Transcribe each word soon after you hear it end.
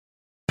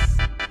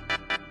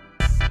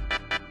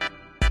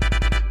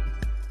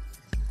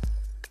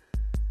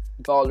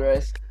Bald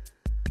race.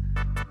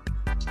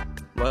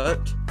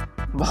 What?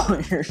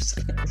 Bald this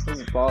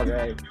is bald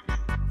race.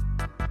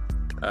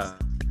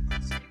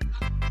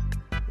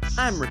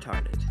 I'm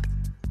retarded.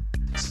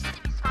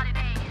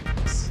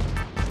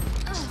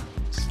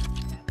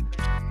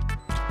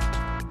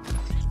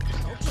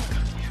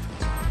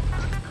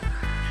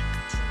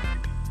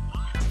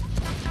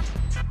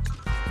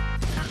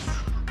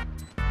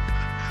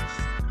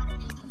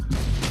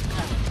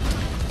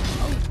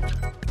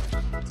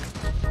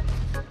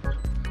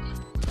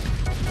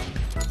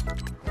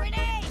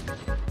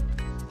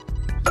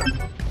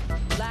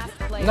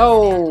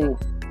 No.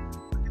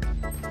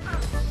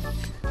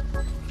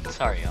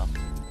 Sorry, y'all.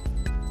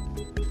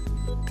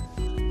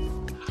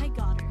 I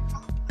got her.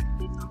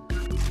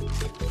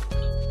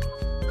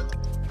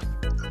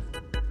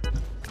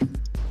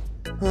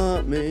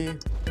 Hump me,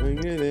 bring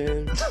it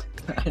in. I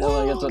don't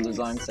think that's what the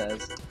song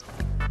says.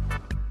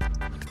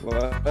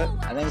 What?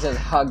 I think it says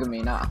hug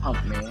me, not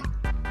hump me.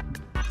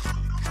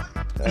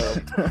 Oh.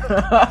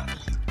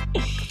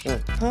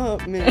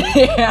 Hump me.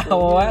 Yeah,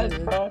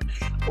 what, bro?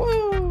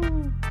 Woo!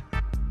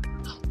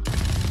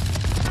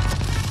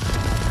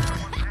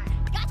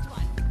 Got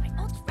one. My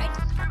ult's ready.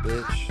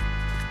 Bitch.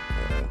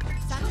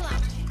 Satchel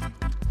out.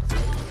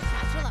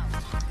 Satchel out.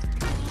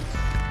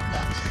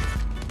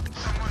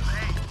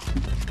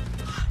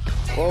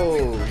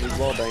 Whoa, he's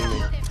wall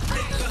banging.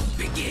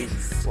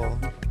 Wall.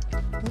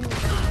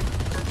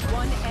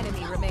 One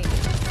enemy remaining.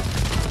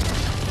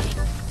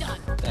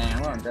 Damn,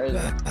 we're on crazy.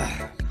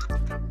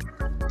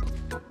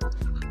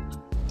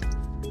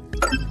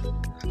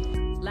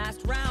 Last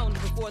round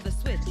before the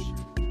switch.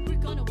 We're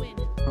gonna win.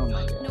 Oh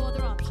my god. No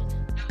other option.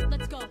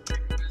 Let's go.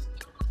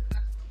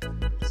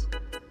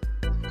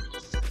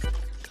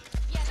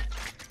 Yes.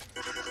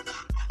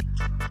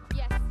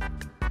 Yes.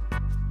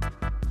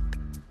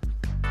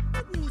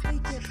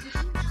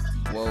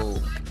 Whoa.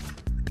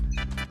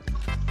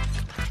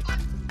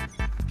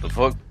 The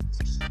fuck?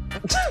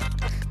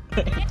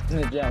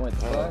 Yeah, what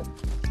the fuck?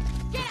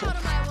 Get out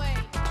of my way.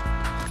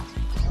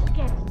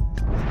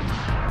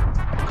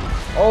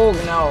 Oh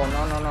no.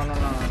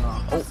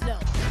 Oh. Slow.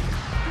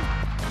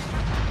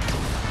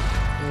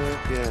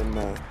 Look at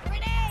my.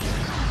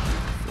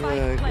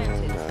 Grenade. Look at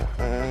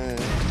my.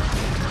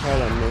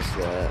 How'd I miss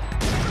that?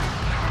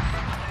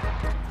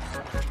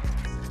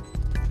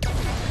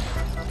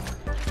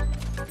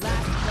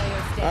 Last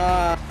player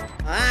standing.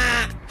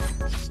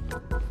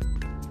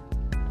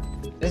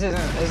 This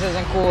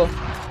isn't cool.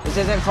 This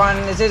isn't fun.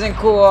 This isn't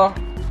cool.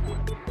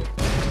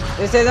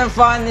 This isn't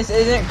fun. This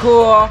isn't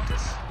cool.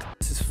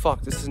 This is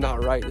fucked. This is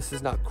not right. This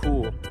is not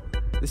cool.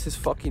 This is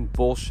fucking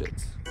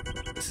bullshit.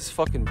 This is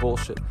fucking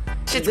bullshit.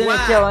 It didn't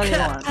kill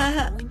anyone.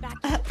 Going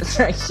back. That's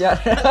right,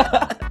 shut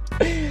up.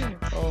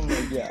 Oh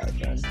my god,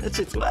 man. That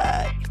shit's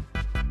whack.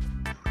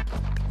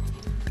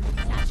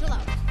 Satchel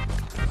out.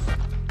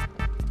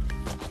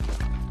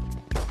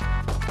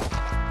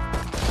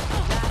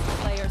 Last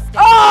player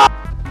standing.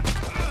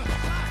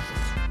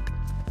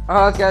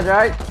 Oh, okay,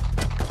 right?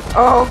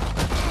 Oh.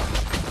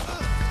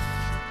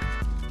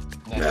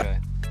 Anyway.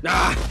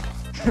 Ah!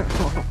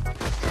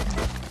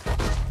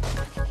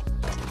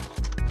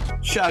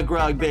 Shot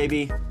grog,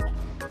 baby.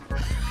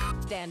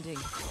 Standing.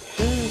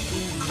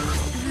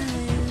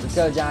 Let's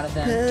go,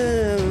 Jonathan.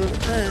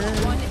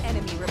 One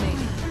enemy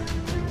remaining.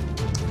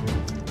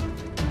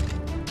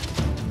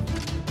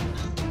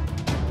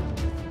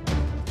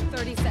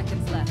 Thirty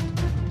seconds left.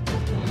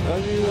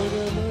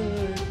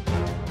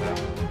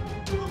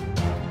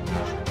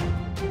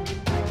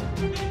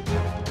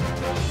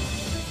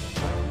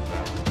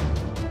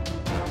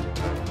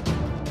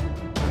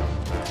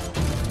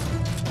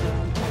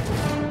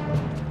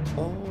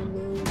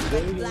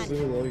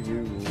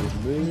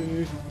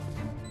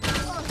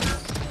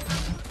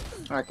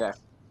 Okay.